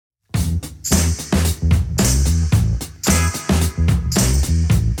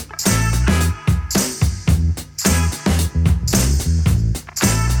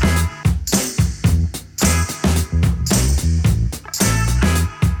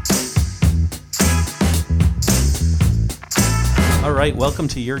right, welcome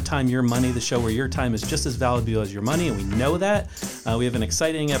to Your Time, Your Money, the show where your time is just as valuable as your money, and we know that. We have an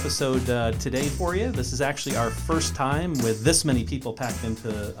exciting episode today for you. This is actually our first time with this many people packed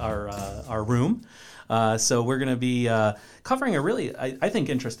into our room. So we're going to be covering a really, I think,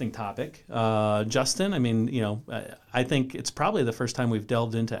 interesting topic. Justin, I mean, I think it's probably the first time we've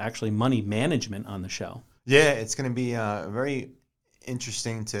delved into actually money management on the show. Yeah, it's going to be very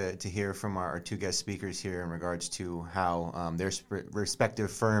interesting to hear from our two guest speakers here in regards to how their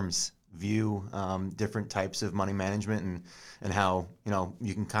respective firms view different types of money management and how,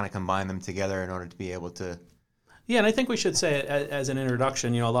 you can kind of combine them together in order to be able to. Yeah, and I think we should say as an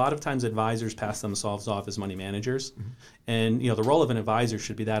introduction, a lot of times advisors pass themselves off as money managers. Mm-hmm. And, the role of an advisor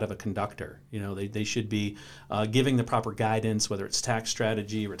should be that of a conductor. They should be giving the proper guidance, whether it's tax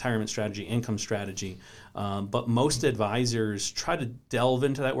strategy, retirement strategy, income strategy. But most advisors try to delve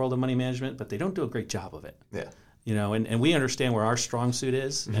into that world of money management, but they don't do a great job of it. Yeah. And we understand where our strong suit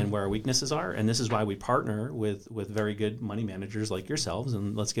is and where our weaknesses are, and this is why we partner with very good money managers like yourselves.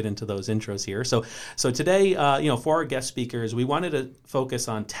 And let's get into those intros here. So today, for our guest speakers, we wanted to focus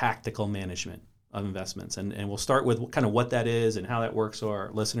on tactical management of investments, and we'll start with kind of what that is and how that works, so our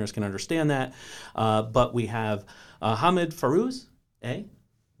listeners can understand that. But we have Hamid Farouz,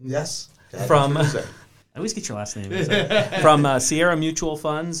 Yes. From. I always get your last name. From Sierra Mutual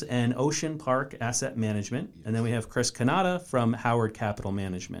Funds and Ocean Park Asset Management. And then we have Chris Kanata from Howard Capital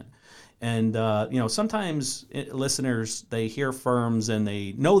Management. And, sometimes listeners, they hear firms and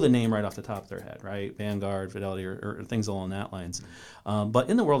they know the name right off the top of their head, right? Vanguard, Fidelity, or things along that lines. But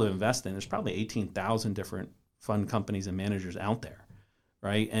in the world of investing, there's probably 18,000 different fund companies and managers out there.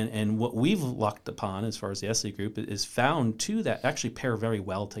 Right, and what we've lucked upon as far as the SE Group is found two that actually pair very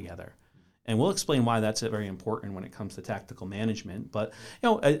well together. And we'll explain why that's very important when it comes to tactical management. But,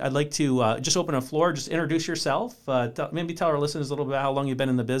 I'd like to just open a floor, just introduce yourself, maybe tell our listeners a little bit about how long you've been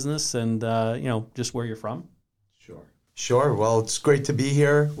in the business and, just where you're from. Sure. Well, it's great to be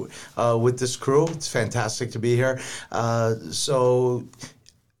here with this crew. It's fantastic to be here. So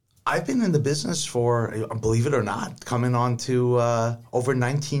I've been in the business for, believe it or not, coming on to over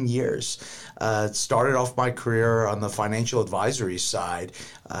 19 years. Started off my career on the financial advisory side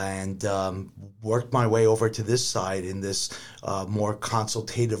and worked my way over to this side in this more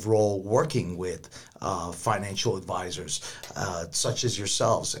consultative role, working with financial advisors such as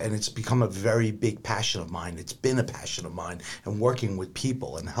yourselves. And it's become a very big passion of mine. It's been a passion of mine. And working with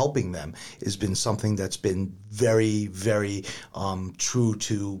people and helping them has been something that's been very, very true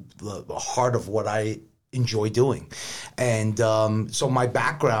to the heart of what I enjoy doing. And so my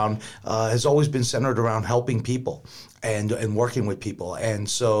background has always been centered around helping people and working with people. And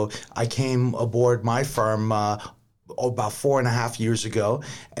so I came aboard my firm about 4.5 years ago,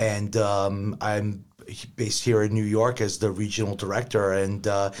 and I'm based here in New York as the regional director, and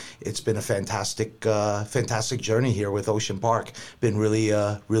it's been a fantastic journey here with Ocean Park. Been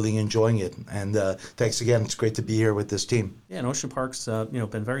really enjoying it, and thanks again. It's great to be here with this team. Yeah, and Ocean Park's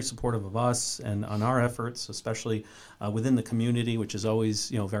been very supportive of us and on our efforts, especially within the community, which is always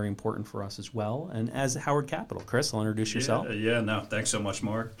very important for us as well. And as Howard Capital, Chris, I'll introduce yourself. Thanks so much,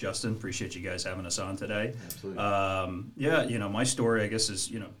 Mark, Justin. Appreciate you guys having us on today. Absolutely. My story, I guess,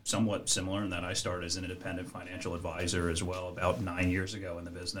 is somewhat similar in that I started as an independent financial advisor as well about 9 years ago in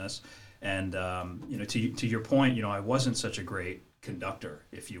the business. And to your point, I wasn't such a great conductor,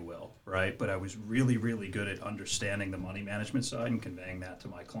 if you will, right? But I was really, really good at understanding the money management side and conveying that to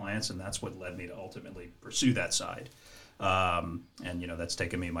my clients, and that's what led me to ultimately pursue that side. That's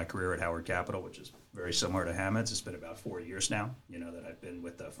taken me my career at Howard Capital, which is very similar to Hamid's. It's been about 4 years now, that I've been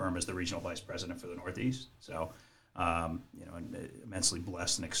with the firm as the regional vice president for the Northeast. So, I'm immensely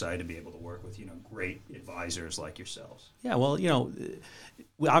blessed and excited to be able to work with, great advisors like yourselves. Yeah, well,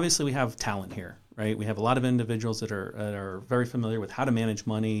 obviously we have talent here, right? We have a lot of individuals that are very familiar with how to manage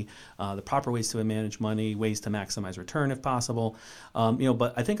money, the proper ways to manage money, ways to maximize return if possible.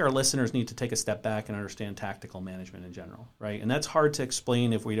 But I think our listeners need to take a step back and understand tactical management in general, right? And that's hard to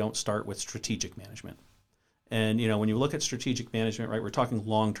explain if we don't start with strategic management. And, when you look at strategic management, right, we're talking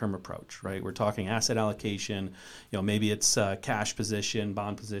long-term approach, right? We're talking asset allocation, maybe it's cash position,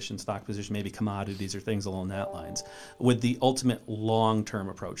 bond position, stock position, maybe commodities or things along that lines, with the ultimate long-term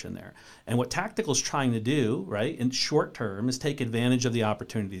approach in there. And what tactical is trying to do, right, in short term is take advantage of the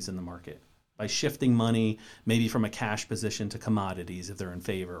opportunities in the market by shifting money maybe from a cash position to commodities if they're in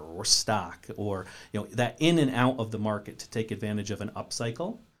favor, or stock, or, that in and out of the market to take advantage of an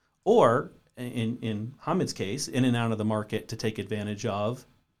upcycle, or in Hamid's case, in and out of the market to take advantage of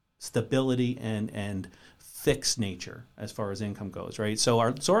stability and fixed nature as far as income goes, right? So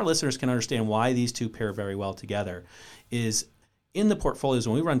our listeners can understand why these two pair very well together is in the portfolios,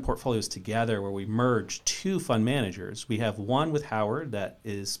 when we run portfolios together where we merge two fund managers, we have one with Howard that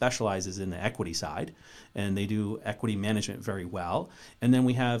specializes in the equity side, and they do equity management very well. And then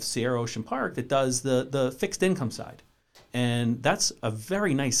we have Sierra Ocean Park that does the fixed income side. And that's a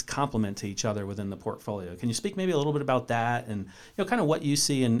very nice complement to each other within the portfolio. Can you speak maybe a little bit about that and kind of what you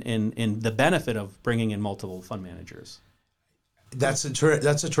see in the benefit of bringing in multiple fund managers? That's a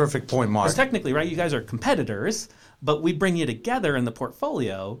terrific point, Mark. Because technically, right, you guys are competitors, but we bring you together in the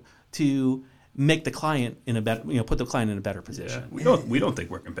portfolio to make the client in a better, put the client in a better position. Yeah. We don't think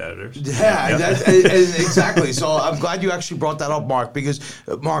we're competitors. Yeah. Exactly. So I'm glad you actually brought that up, Mark, because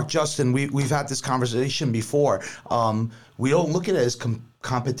Mark, Justin, we've had this conversation before. We don't look at it as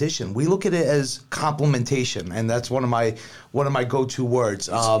competition. We look at it as complementation, and that's one of my go-to words.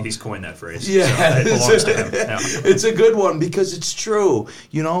 He's coined that phrase. Yeah, so it belongs to him. Yeah. It's a good one because it's true.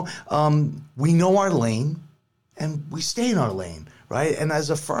 We know our lane, and we stay in our lane. Right? And as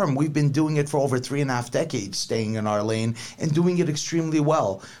a firm, we've been doing it for over 3.5 decades, staying in our lane and doing it extremely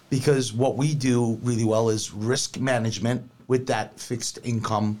well, because what we do really well is risk management with that fixed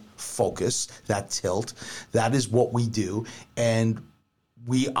income focus, that tilt. That is what we do. And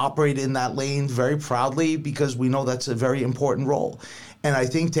we operate in that lane very proudly because we know that's a very important role. And I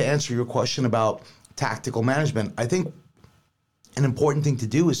think to answer your question about tactical management, I think an important thing to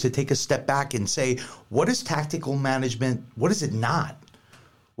do is to take a step back and say, what is tactical management? What is it not?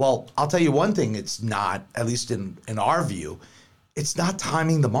 Well, I'll tell you one thing it's not, at least in our view, it's not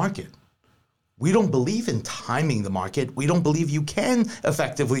timing the market. We don't believe in timing the market. We don't believe you can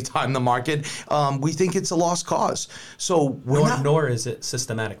effectively time the market. We think it's a lost cause. So nor is it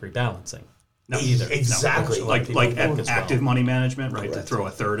systematic rebalancing. No, either. Exactly. No. Like active money management, right? Correct. To throw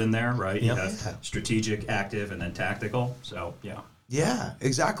a third in there, right? Yep. You have strategic, active, and then tactical. So, yeah. Yeah,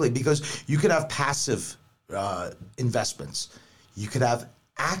 exactly. Because you could have passive investments. You could have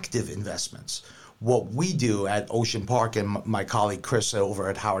active investments. What we do at Ocean Park and my colleague Chris over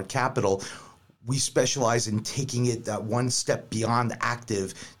at Howard Capital, we specialize in taking it that one step beyond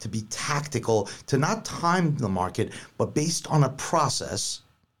active to be tactical, to not time the market, but based on a process,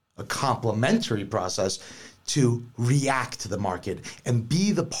 a complementary process, to react to the market and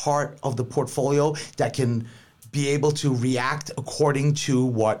be the part of the portfolio that can be able to react according to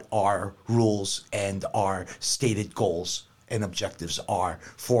what our rules and our stated goals and objectives are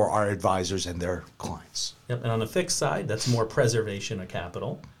for our advisors and their clients. Yep. And on the fixed side, that's more preservation of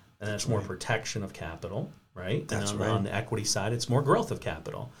capital, and that's more protection of capital, right? That's and right. On the equity side, it's more growth of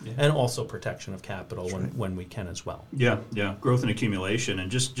capital, and also protection of capital when we can as well. Yeah, growth and accumulation.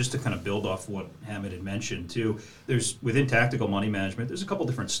 And just to kind of build off what Hamid had mentioned too, there's within tactical money management, there's a couple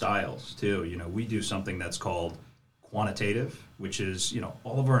different styles too. We do something that's called quantitative, which is,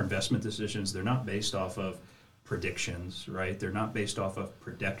 all of our investment decisions, they're not based off of predictions, right? They're not based off of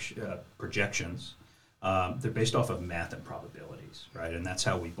projections. They're based off of math and probabilities, right? And that's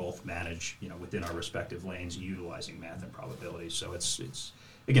how we both manage, within our respective lanes, utilizing math and probabilities. So it's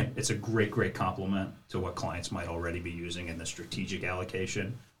a great complement to what clients might already be using in the strategic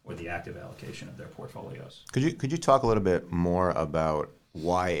allocation or the active allocation of their portfolios. Could you talk a little bit more about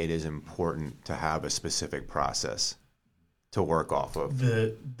why it is important to have a specific process to work off of?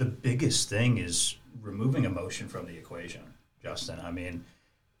 The biggest thing is removing emotion from the equation, Justin. I mean,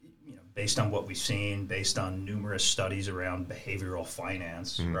 based on what we've seen, based on numerous studies around behavioral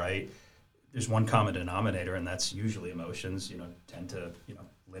finance, right? There's one common denominator, and that's usually emotions, tend to,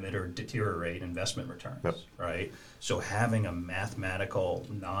 limit or deteriorate investment returns, right? So having a mathematical,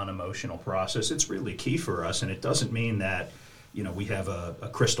 non-emotional process, it's really key for us, and it doesn't mean that, we have a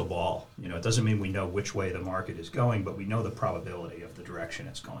crystal ball. It doesn't mean we know which way the market is going, but we know the probability of the direction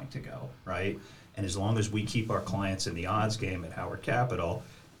it's going to go, right? And as long as we keep our clients in the odds game at Howard Capital,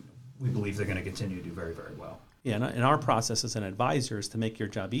 we believe they're going to continue to do very, very well. Yeah, and our process as an advisor is to make your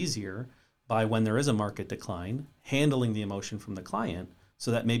job easier by, when there is a market decline, handling the emotion from the client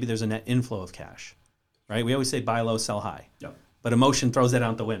so that maybe there's a net inflow of cash, right? We always say buy low, sell high. Yep. But emotion throws that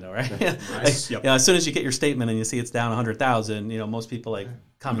out the window, right? Nice. Yep. As soon as you get your statement and you see it's down 100,000, most people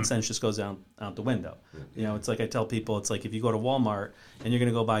common sense just goes out the window. It's like I tell people, it's like if you go to Walmart and you're going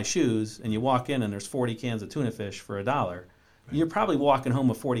to go buy shoes and you walk in and there's 40 cans of tuna fish for $1. You're probably walking home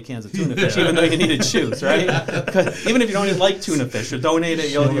with 40 cans of tuna fish, even though you needed shoes, right? Even if you don't even like tuna fish, or donate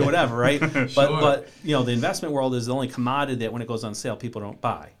it, or whatever, right? But the investment world is the only commodity that when it goes on sale, people don't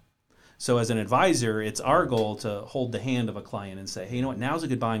buy. So as an advisor, it's our goal to hold the hand of a client and say, hey, you know what, now's a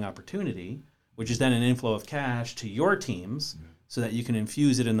good buying opportunity, which is then an inflow of cash to your teams so that you can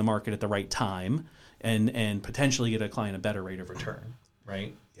infuse it in the market at the right time and potentially get a client a better rate of return.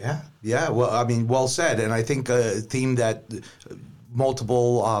 right? Yeah. Well, I mean, well said. And I think a theme that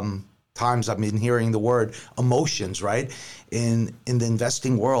multiple times I've been hearing the word emotions, right? In the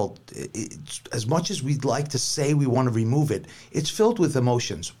investing world, as much as we'd like to say we want to remove it, it's filled with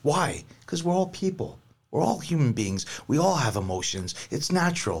emotions. Why? Because we're all people. We're all human beings. We all have emotions. It's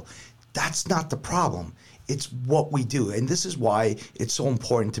natural. That's not the problem. It's what we do. And this is why it's so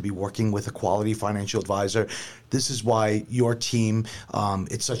important to be working with a quality financial advisor. This is why your team,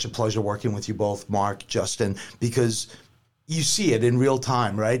 it's such a pleasure working with you both, Mark, Justin, because you see it in real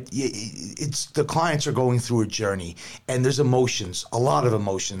time, right? It's the clients are going through a journey, and there's emotions, a lot of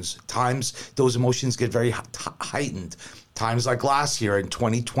emotions. Times those emotions get very heightened. Times like last year in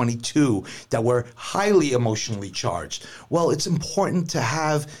 2022 that were highly emotionally charged. Well, it's important to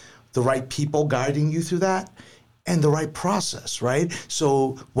have the right people guiding you through that and the right process, right?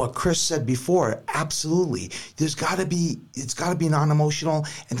 So what Chris said before, absolutely. It's got to be non-emotional,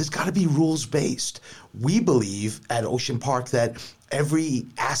 and there's got to be rules-based. We believe at Ocean Park that every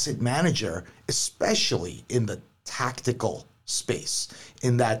asset manager, especially in the tactical space,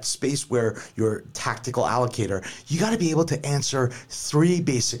 in that space where you're a tactical allocator, you got to be able to answer 3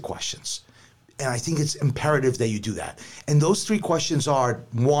 basic questions. And I think it's imperative that you do that. And those 3 questions are,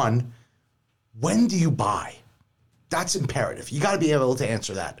 1, when do you buy? That's imperative. You got to be able to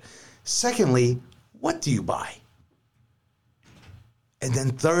answer that. Secondly, what do you buy? And then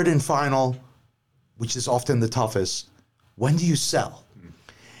third and final, which is often the toughest, when do you sell?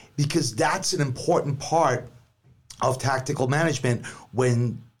 Because that's an important part of tactical management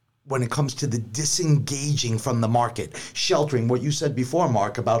when it comes to the disengaging from the market, sheltering, what you said before,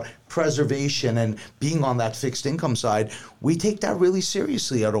 Mark, about preservation and being on that fixed income side. We take that really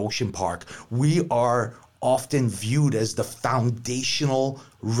seriously at Ocean Park. We are often viewed as the foundational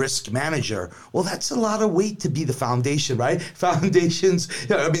risk manager. Well, that's a lot of weight to be the foundation, right? Foundations,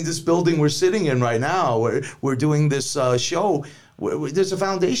 I mean, this building we're sitting in right now, we're doing this show, there's a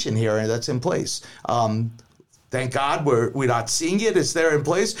foundation here that's in place. Thank God we're not seeing it. It's there in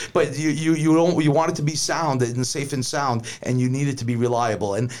place, but you want it to be sound and safe and sound, and you need it to be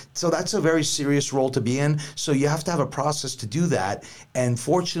reliable. And so that's a very serious role to be in. So you have to have a process to do that. And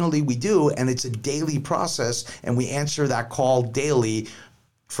fortunately we do, and it's a daily process, and we answer that call daily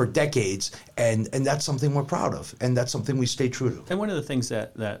for decades, and that's something we're proud of, and that's something we stay true to. And one of the things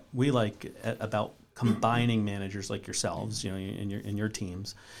that we like about combining managers like yourselves, in your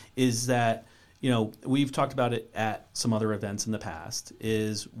teams, is that we've talked about it at some other events in the past,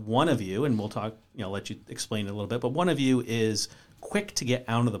 is one of you, and we'll talk, let you explain it a little bit, but one of you is quick to get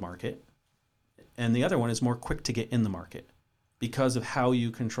out of the market, and the other one is more quick to get in the market because of how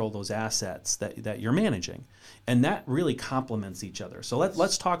you control those assets that you're managing. And that really complements each other. So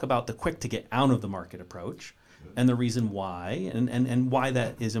let's talk about the quick to get out of the market approach and the reason why, and why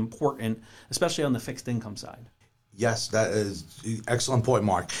that is important, especially on the fixed income side. Yes, that is an excellent point,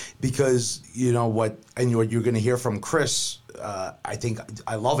 Mark, because what you're going to hear from Chris, I think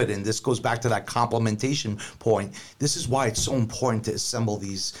I love it, and this goes back to that complementation point. This is why it's so important to assemble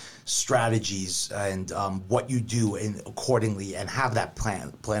these strategies and what you do and accordingly, and have that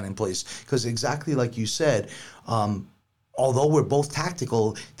plan in place. Because exactly like you said, although we're both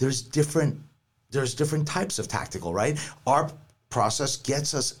tactical, there's different types of tactical, right? Our process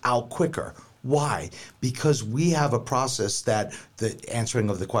gets us out quicker. Why? Because we have a process that the answering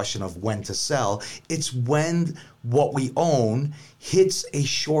of the question of when to sell, it's when what we own hits a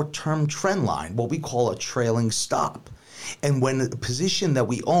short-term trend line, what we call a trailing stop. And when the position that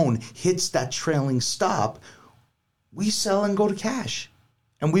we own hits that trailing stop, we sell and go to cash.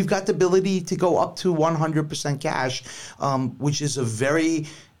 And we've got the ability to go up to 100% cash, which is a very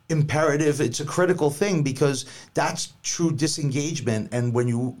imperative, it's a critical thing, because that's true disengagement. And when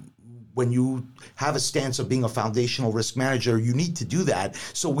you have a stance of being a foundational risk manager, you need to do that.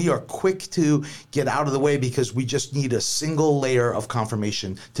 So we are quick to get out of the way because we just need a single layer of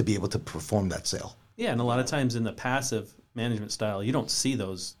confirmation to be able to perform that sale. Yeah, and a lot of times in the passive management style, you don't see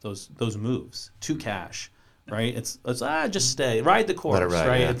those moves to cash, right? It's just stay, ride the course, let it ride,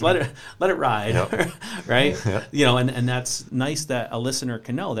 right? yeah. Let it ride, yep. right? Yep. And that's nice that a listener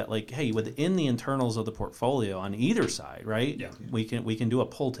can know that, like, hey, within the internals of the portfolio on either side, right? Yeah. We can do a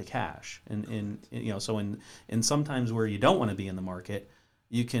pull to cash, and so in sometimes where you don't want to be in the market,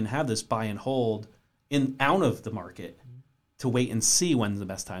 you can have this buy and hold out of the market to wait and see when's the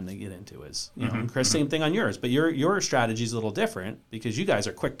best time to get into is. And Chris, same thing on yours, but your strategy is a little different because you guys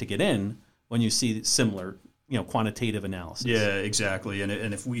are quick to get in when you see similar quantitative analysis. Yeah, exactly.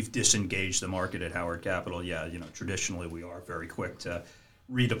 And if we've disengaged the market at Howard Capital, traditionally we are very quick to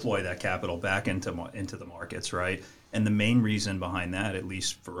redeploy that capital back into the markets, right? And the main reason behind that, at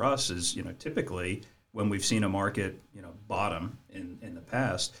least for us, is typically when we've seen a market bottom in the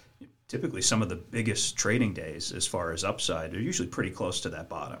past, typically some of the biggest trading days as far as upside are usually pretty close to that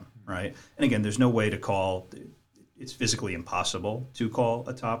bottom, right? And again, there's no way to call. It's physically impossible to call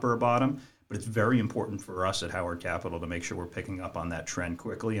a top or a bottom, but it's very important for us at Howard Capital to make sure we're picking up on that trend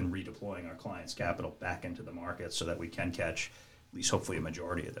quickly and redeploying our clients' capital back into the market so that we can catch at least hopefully a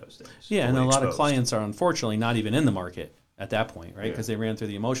majority of those days. Yeah, and a fully lot of exposed. clients are unfortunately not even in the market at that point, right? Because they ran through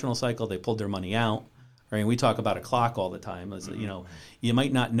the emotional cycle, they pulled their money out. Right? We talk about a clock all the time. As, you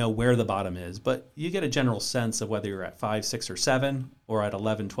might not know where the bottom is, but you get a general sense of whether you're at 5, 6, or 7, or at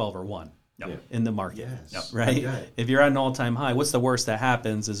 11, 12, or 1 in the market. Yes. Right? Okay. If you're at an all-time high, what's the worst that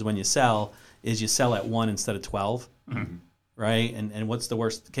happens is when you sell at 1 instead of 12, right? And what's the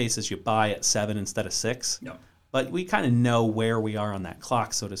worst case is you buy at 7 instead of 6. Yep. But we kind of know where we are on that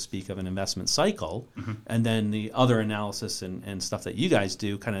clock, so to speak, of an investment cycle. And then the other analysis and stuff that you guys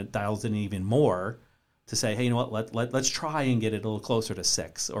do kind of dials in even more to say, hey, you know what, let's try and get it a little closer to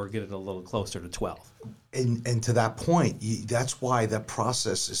 6 or get it a little closer to 12. And to that point, that's why that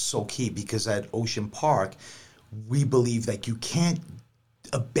process is so key, because at Ocean Park, we believe that you can't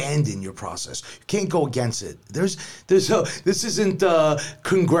abandon your process. You can't go against it. This isn't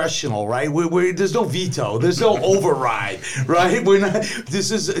congressional, right? There's no veto. There's no override, right?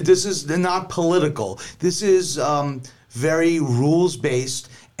 This is not political. This is very rules based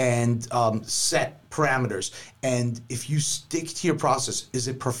and set parameters. And if you stick to your process, is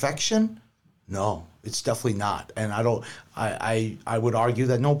it perfection? No, it's definitely not. And I would argue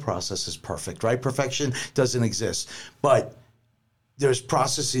that no process is perfect, right? Perfection doesn't exist. But there's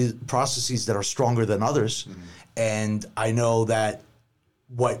processes that are stronger than others. And I know that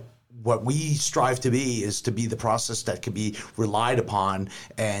what we strive to be is to be the process that can be relied upon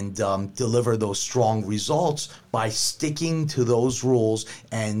and deliver those strong results by sticking to those rules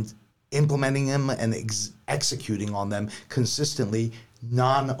and implementing them and executing on them consistently,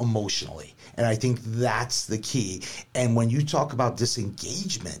 non-emotionally. And I think that's the key. And when you talk about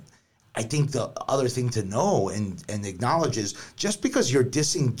disengagement, I think the other thing to know and acknowledge is just because you're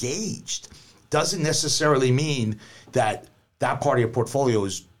disengaged doesn't necessarily mean that part of your portfolio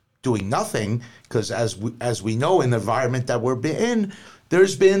is doing nothing, because as we know in the environment that we're in,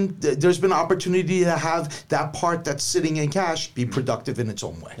 there's been opportunity to have that part that's sitting in cash be productive in its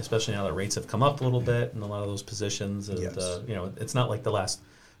own way. Especially now that rates have come up a little bit in a lot of those positions. And, Yes. It's not like the last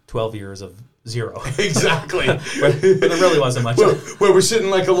 12 years of zero. Exactly. But there really wasn't much. Where we're sitting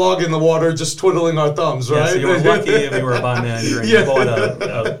like a log in the water, just twiddling our thumbs, right? So you were lucky if you were a bond manager and you bought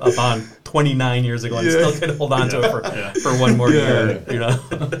a bond 29 years ago and still could hold on to it for one more year.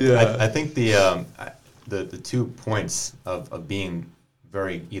 I think the 2 points of being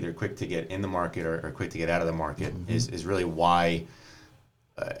very either quick to get in the market or quick to get out of the market is really why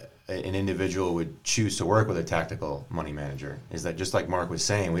an individual would choose to work with a tactical money manager. Is that just like Mark was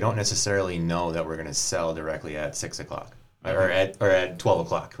saying, we don't necessarily know that we're going to sell directly at 6 o'clock or at 12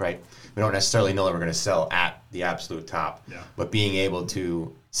 o'clock, right? We don't necessarily know that we're going to sell at the absolute top, but being able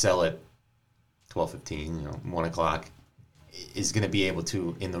to sell at 12:15, 1 o'clock is going to be able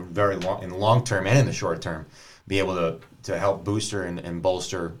to, in the long term and in the short term, be able to help booster and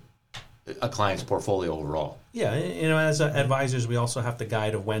bolster a client's portfolio overall. Yeah, as advisors, we also have to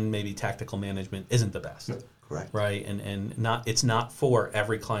guide of when maybe tactical management isn't the best. Correct. Right, and it's not for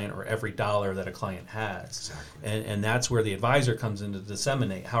every client or every dollar that a client has. Exactly. And that's where the advisor comes in to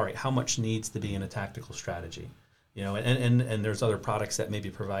disseminate how much needs to be in a tactical strategy. And there's other products that maybe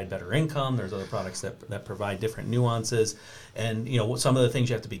provide better income. There's other products that provide different nuances. And, some of the things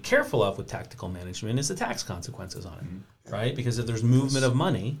you have to be careful of with tactical management is the tax consequences on it, right? Because if there's movement of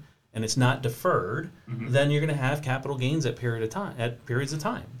money and it's not deferred, then you're going to have capital gains at periods of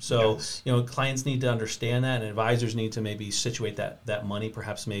time. So, clients need to understand that, and advisors need to maybe situate that money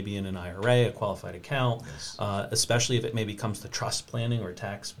perhaps maybe in an IRA, a qualified account, especially if it maybe comes to trust planning or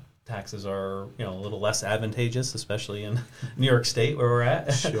taxes are a little less advantageous, especially in New York State where we're at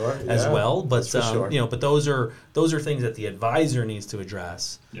as well. But but those are things that the advisor needs to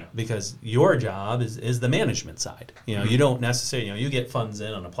address because your job is the management side. You don't necessarily you get funds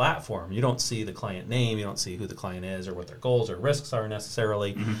in on a platform. You don't see the client name, you don't see who the client is or what their goals or risks are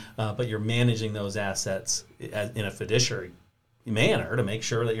necessarily, but you're managing those assets in a fiduciary manner to make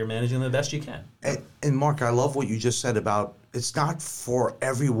sure that you're managing them the best you can. And Mark, I love what you just said about it's not for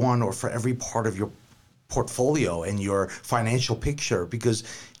everyone or for every part of your portfolio and your financial picture, because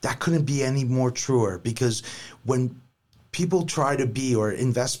that couldn't be any more truer. Because when people try to be, or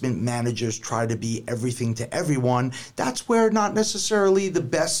investment managers try to be everything to everyone, that's where not necessarily the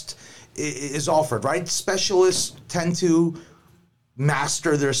best is offered, right? Specialists tend to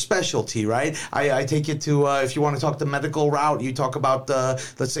master their specialty, right? I take it to, if you want to talk the medical route, you talk about,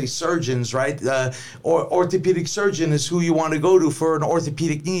 let's say, surgeons, right? Or orthopedic surgeon is who you want to go to for an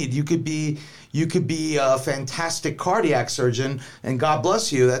orthopedic need. You could be a fantastic cardiac surgeon, and God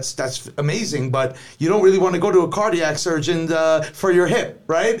bless you, that's amazing, but you don't really want to go to a cardiac surgeon for your hip,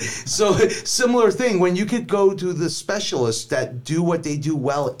 right? So similar thing, when you could go to the specialists that do what they do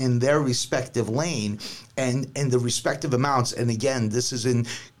well in their respective lane and the respective amounts, and again, this is in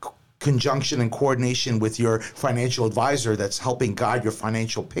conjunction and coordination with your financial advisor that's helping guide your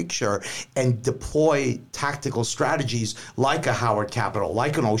financial picture and deploy tactical strategies like a Howard Capital,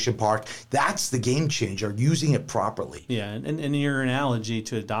 like an Ocean Park. That's the game changer, using it properly. Yeah, and your analogy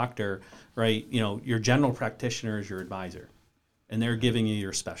to a doctor, right? Your general practitioner is your advisor, and they're giving you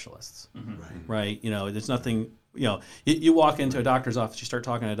your specialists, right? There's nothing. You walk into a doctor's office, you start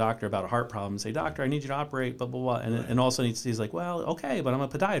talking to a doctor about a heart problem, and say, "Doctor, I need you to operate," blah, blah, blah. And all of a sudden he's like, "Well, okay, but I'm a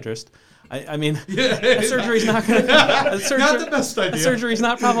podiatrist." I mean, a surgery's not going to... Not the best idea. A surgery's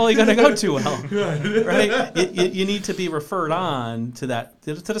not probably going to go too well, right? You need to be referred on to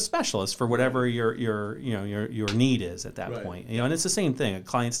the specialist for whatever your need is at that point. And it's the same thing.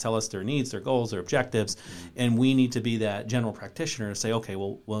 Clients tell us their needs, their goals, their objectives, and we need to be that general practitioner to say, okay,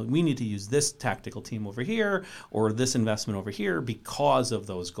 well, we need to use this tactical team over here or this investment over here because of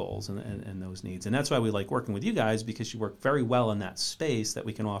those goals and those needs. And that's why we like working with you guys, because you work very well in that space that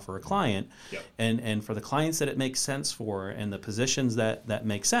we can offer a client. Yep. And for the clients that it makes sense for and the positions that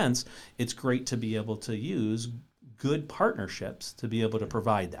make sense, it's great to be able to use good partnerships to be able to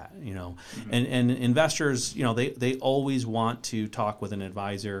provide that, and investors, they always want to talk with an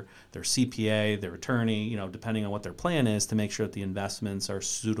advisor, their CPA, their attorney, depending on what their plan is, to make sure that the investments are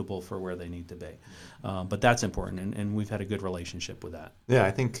suitable for where they need to be. But that's important, and we've had a good relationship with that. Yeah, I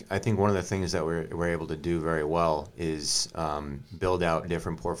think one of the things that we're able to do very well is build out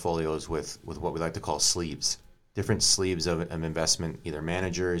different portfolios with what we like to call sleeves. Different sleeves of investment, either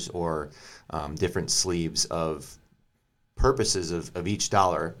managers or different sleeves of purposes of each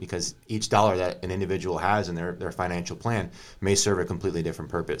dollar, because each dollar that an individual has in their financial plan may serve a completely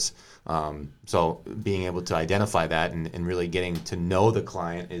different purpose. So being able to identify that and really getting to know the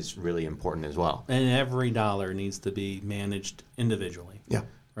client is really important as well. And every dollar needs to be managed individually. Yeah.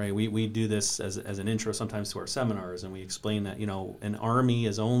 Right. We do this as an intro sometimes to our seminars, and we explain that, an army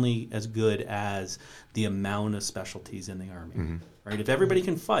is only as good as the amount of specialties in the army. Mm-hmm. Right. If everybody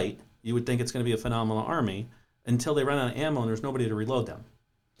can fight, you would think it's going to be a phenomenal army, until they run out of ammo and there's nobody to reload them.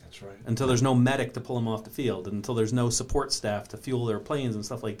 That's right. Until there's no medic to pull them off the field, and until there's no support staff to fuel their planes and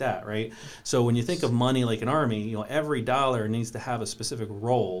stuff like that, right? So when you think of money like an army, every dollar needs to have a specific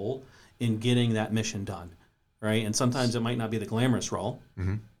role in getting that mission done, right? And sometimes it might not be the glamorous role,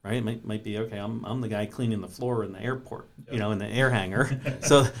 right? It might be, okay, I'm the guy cleaning the floor in the airport, in the air hangar,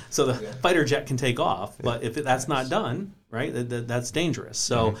 so the fighter jet can take off. But if that's not done, right, that's dangerous.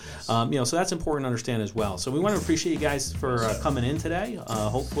 So, so that's important to understand as well. So we want to appreciate you guys for coming in today.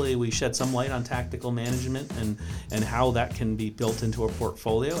 Hopefully we shed some light on tactical management and how that can be built into a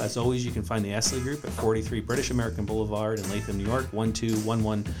portfolio. As always, you can find the Esley Group at 43 British American Boulevard in Latham, New York,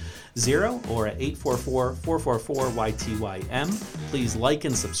 12110, or at 844-444-YTYM. Please like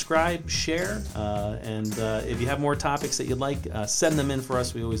and subscribe, share, and if you have more topics that you'd like, send them in for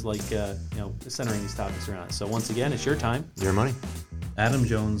us. We always like centering these topics around. So once again, it's your time. Your money. Adam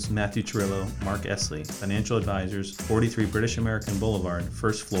Jones, Matthew Cirillo, Mark Esley, Financial Advisors, 43 British American Boulevard,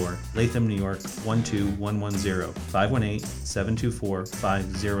 first floor, Latham, New York, 12110,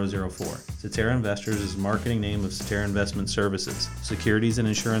 518-724-5004. Cetera Investors is the marketing name of Cetera Investment Services. Securities and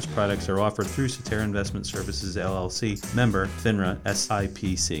insurance products are offered through Cetera Investment Services, LLC, member FINRA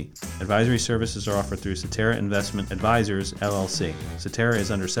SIPC. Advisory services are offered through Cetera Investment Advisors, LLC. Cetera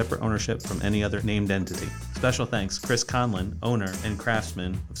is under separate ownership from any other named entity. Special thanks, Chris Conlon, owner and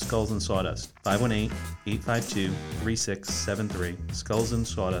craftsman of Skulls and Sawdust, 518-852-3673,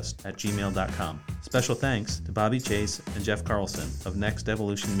 skullsandsawdust@gmail.com. Special thanks to Bobby Chase and Jeff Carlson of Next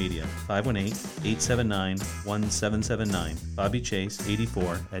Evolution Media, 518-879-1779,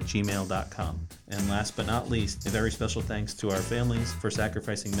 bobbychase84@gmail.com. And last but not least, a very special thanks to our families for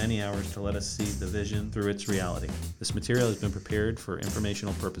sacrificing many hours to let us see the vision through its reality. This material has been prepared for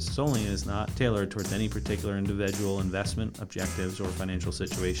informational purposes only and is not tailored towards any particular individual investment, objectives, or financial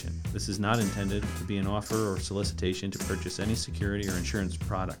situation. This is not intended to be an offer or solicitation to purchase any security or insurance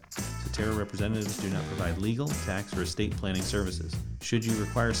product. Cetera representatives do not provide legal, tax, or estate planning services. Should you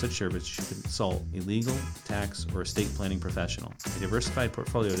require such service, you should consult a legal, tax, or estate planning professional. A diversified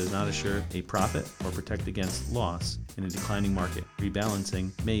portfolio does not assure a profit or protect against loss in a declining market. Rebalancing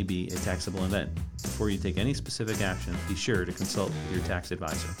may be a taxable event. Before you take any specific action, be sure to consult with your tax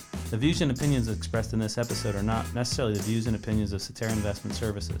advisor. The views and opinions expressed in this episode are not necessarily the views and opinions of Cetera Investment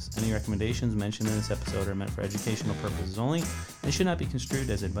Services. Any recommendations mentioned in this episode are meant for educational purposes only and should not be construed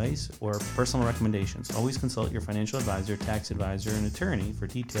as advice or personal recommendations. Always consult your financial advisor, tax advisor, and attorney for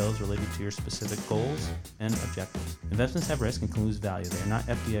details related to your specific goals and objectives. Investments have risk and can lose value. They are not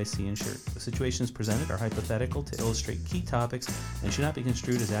FDIC insured. The situations presented are hypothetical to illustrate key topics and should not be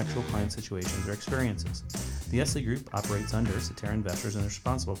construed as actual client situations or experiences. The Esley Group operates under Cetera Investors and is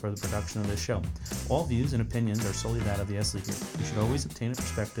responsible for the production of this show. All views and opinions are solely that of the Esley Group. You should always obtain a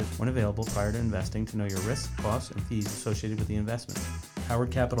perspective when available prior to investing to know your risks, costs, and fees associated with the investment.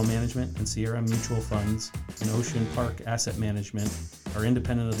 Howard Capital Management and Sierra Mutual Funds and Ocean Park Asset Management are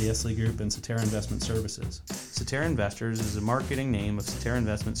independent of the Esley Group and Cetera Investment Services. Cetera Investors is a marketing name of Cetera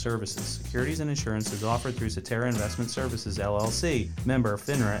Investment Services. Securities and insurance is offered through Cetera Investment Services, LLC, member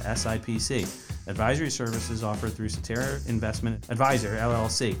FINRA SIPC. Advisory services offered through Cetera Investment Advisor,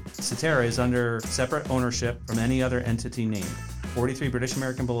 LLC. Cetera is under separate ownership from any other entity named. 43 British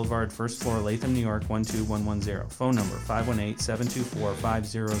American Boulevard, first floor, Latham, New York, 12110. Phone number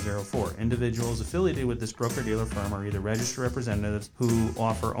 518-724-5004. Individuals affiliated with this broker-dealer firm are either registered representatives who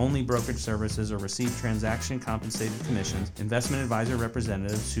offer only brokerage services or receive transaction-compensated commissions, investment advisor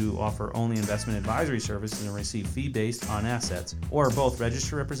representatives who offer only investment advisory services and receive fee-based on assets, or both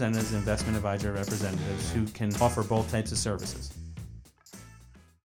registered representatives and investment advisor representatives who can offer both types of services.